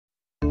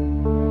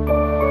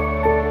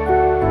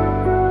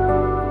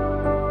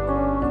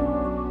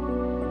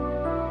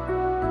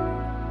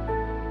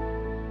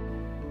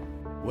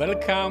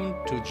Welcome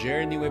to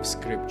Journey with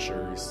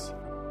Scriptures,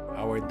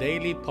 our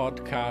daily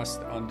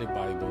podcast on the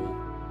Bible.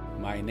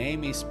 My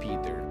name is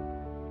Peter.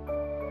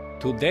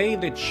 Today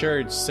the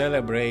church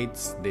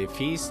celebrates the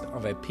Feast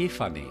of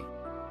Epiphany.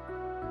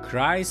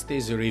 Christ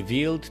is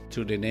revealed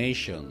to the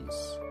nations.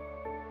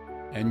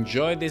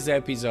 Enjoy this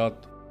episode,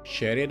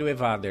 share it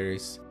with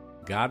others.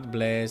 God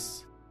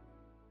bless.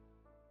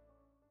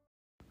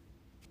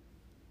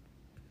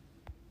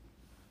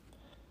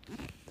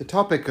 The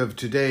topic of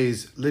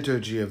today's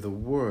Liturgy of the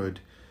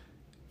Word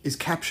is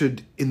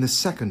captured in the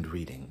second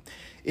reading.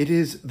 It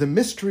is the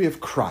mystery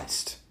of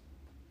Christ,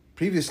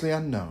 previously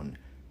unknown,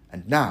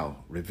 and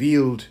now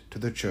revealed to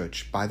the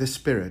Church by the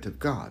Spirit of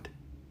God.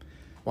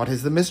 What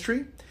is the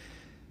mystery?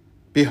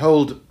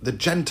 Behold, the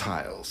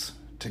Gentiles,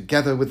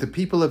 together with the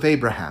people of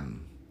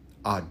Abraham,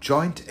 are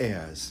joint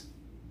heirs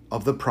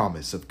of the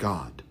promise of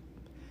God.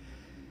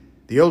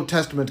 The Old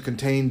Testament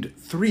contained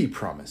three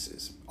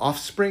promises: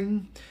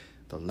 offspring,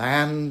 the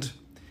land,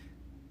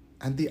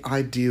 and the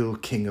ideal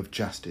King of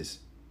Justice,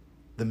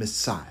 the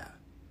Messiah.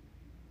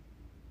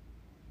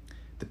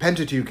 The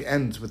Pentateuch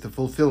ends with the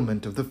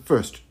fulfillment of the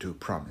first two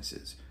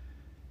promises.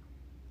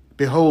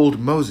 Behold,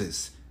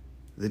 Moses,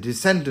 the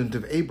descendant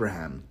of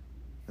Abraham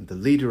and the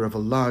leader of a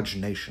large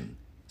nation,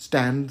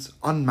 stands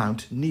on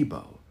Mount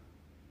Nebo,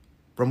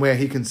 from where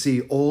he can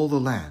see all the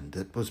land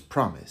that was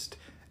promised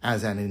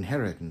as an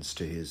inheritance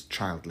to his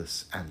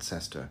childless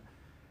ancestor.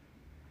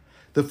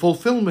 The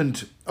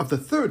fulfillment of the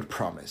third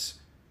promise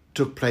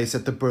took place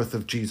at the birth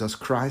of Jesus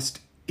Christ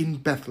in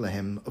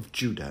Bethlehem of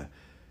Judah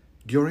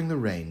during the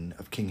reign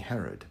of King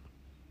Herod.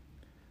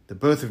 The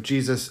birth of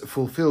Jesus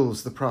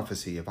fulfills the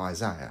prophecy of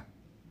Isaiah.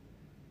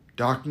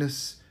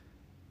 Darkness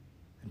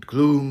and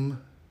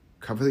gloom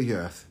cover the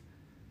earth,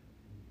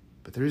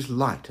 but there is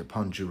light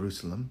upon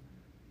Jerusalem,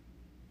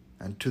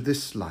 and to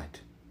this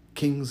light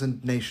kings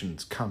and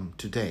nations come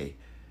today,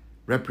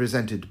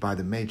 represented by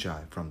the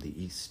Magi from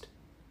the east.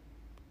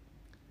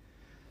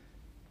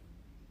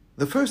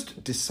 The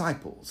first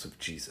disciples of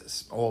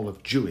Jesus, all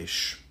of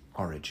Jewish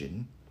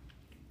origin,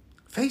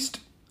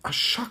 faced a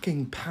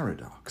shocking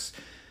paradox.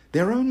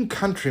 Their own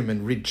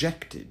countrymen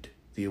rejected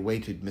the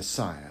awaited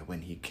Messiah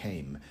when he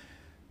came,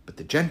 but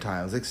the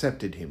Gentiles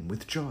accepted him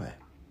with joy.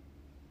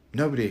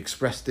 Nobody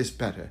expressed this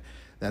better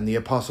than the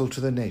Apostle to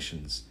the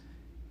nations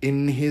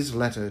in his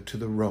letter to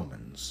the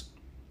Romans.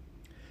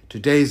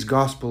 Today's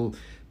gospel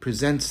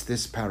presents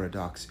this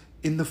paradox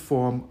in the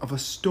form of a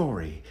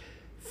story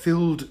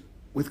filled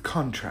with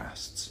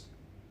contrasts.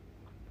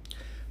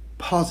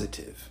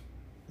 Positive,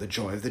 the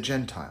joy of the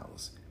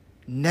Gentiles.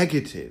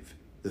 Negative,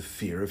 the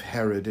fear of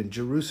Herod in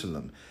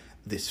Jerusalem.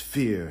 This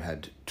fear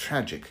had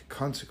tragic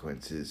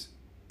consequences.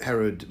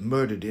 Herod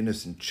murdered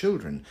innocent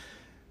children,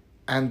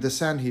 and the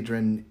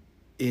Sanhedrin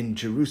in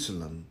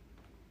Jerusalem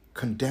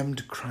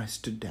condemned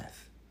Christ to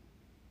death.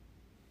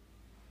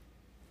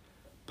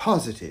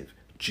 Positive,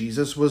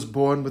 Jesus was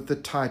born with the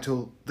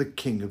title the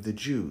King of the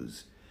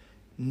Jews.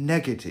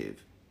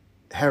 Negative,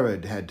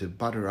 Herod had to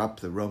butter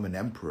up the Roman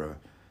emperor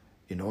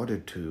in order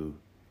to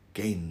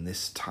gain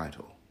this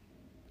title.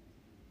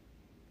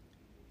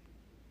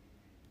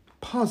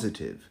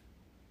 Positive,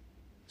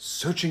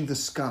 searching the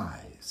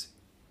skies.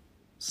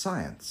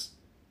 Science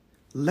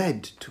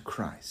led to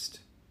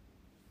Christ.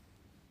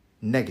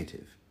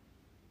 Negative,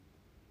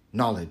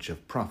 knowledge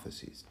of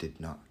prophecies did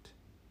not.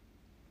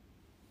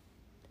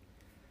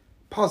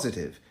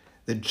 Positive,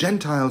 the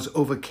Gentiles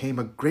overcame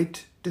a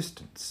great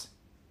distance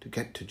to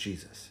get to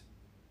Jesus.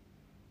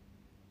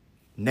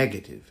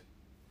 Negative,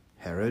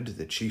 Herod,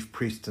 the chief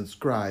priests and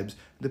scribes,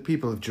 the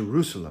people of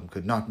Jerusalem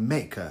could not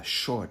make a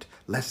short,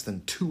 less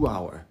than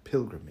 2-hour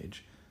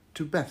pilgrimage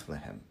to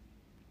Bethlehem.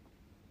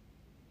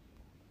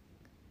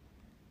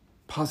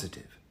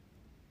 Positive,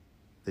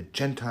 the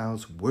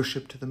Gentiles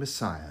worshipped the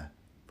Messiah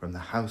from the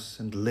house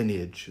and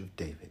lineage of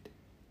David.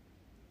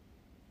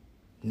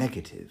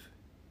 Negative,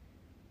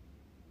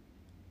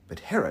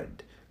 but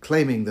Herod,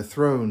 claiming the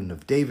throne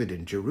of David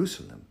in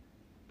Jerusalem,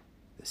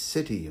 the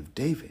city of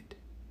David,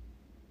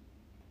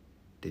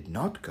 did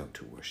not go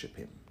to worship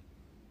him.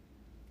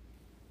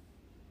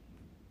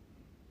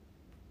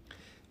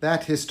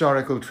 That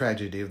historical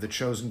tragedy of the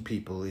chosen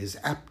people is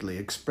aptly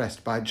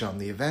expressed by John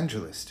the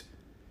Evangelist.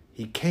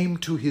 He came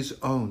to his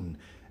own,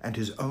 and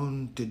his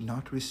own did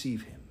not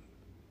receive him.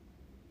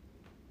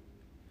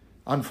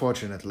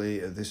 Unfortunately,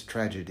 this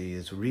tragedy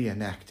is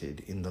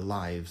reenacted in the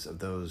lives of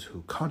those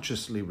who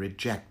consciously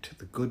reject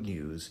the good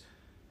news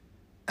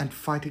and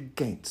fight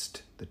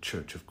against the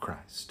Church of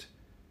Christ.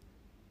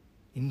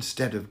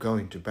 Instead of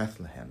going to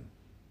Bethlehem,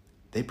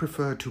 they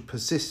prefer to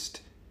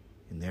persist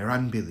in their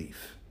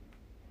unbelief.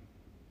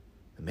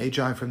 The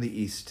Magi from the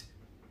East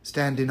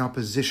stand in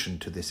opposition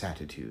to this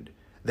attitude.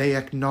 They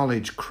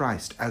acknowledge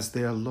Christ as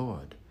their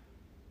Lord,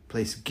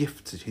 place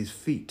gifts at his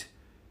feet,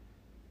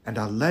 and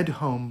are led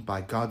home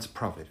by God's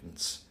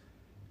providence.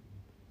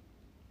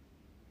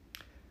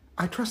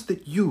 I trust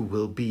that you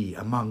will be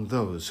among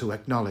those who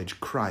acknowledge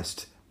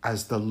Christ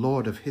as the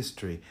Lord of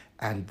history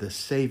and the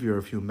Savior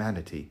of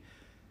humanity,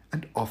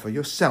 and offer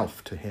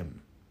yourself to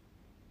him.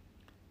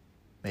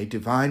 may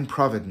divine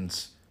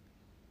providence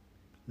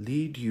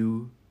lead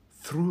you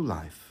through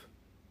life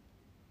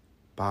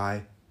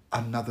by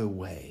another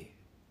way.